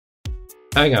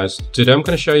Hi guys, today I'm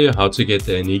going to show you how to get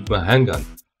the Enigma Handgun.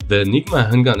 The Enigma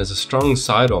Handgun is a strong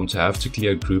sidearm to have to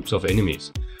clear groups of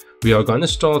enemies. We are going to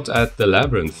start at the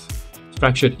Labyrinth,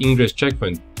 Fractured Ingress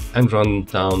Checkpoint, and run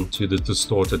down to the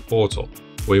Distorted Portal,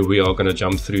 where we are going to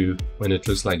jump through when it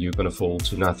looks like you're going to fall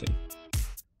to nothing.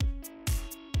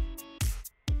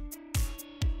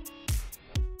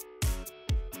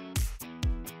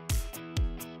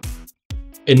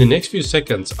 In the next few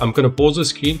seconds, I'm going to pause the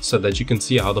screen so that you can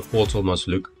see how the portal must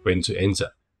look when to enter.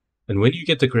 And when you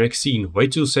get the correct scene,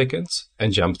 wait 2 seconds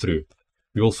and jump through.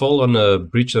 You will fall on a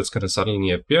bridge that's going to suddenly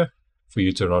appear for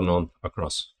you to run on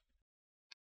across.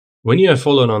 When you have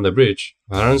fallen on the bridge,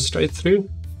 run straight through,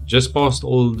 just past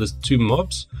all the 2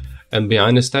 mobs, and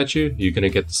behind the statue, you're going to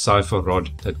get the cipher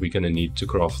rod that we're going to need to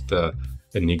craft the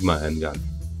Enigma Handgun.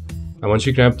 And once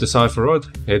you grab the cipher rod,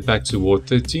 head back to Ward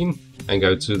 13 and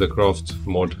go to the craft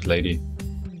mod lady,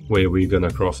 where we're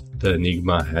gonna craft the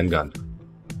Enigma Handgun.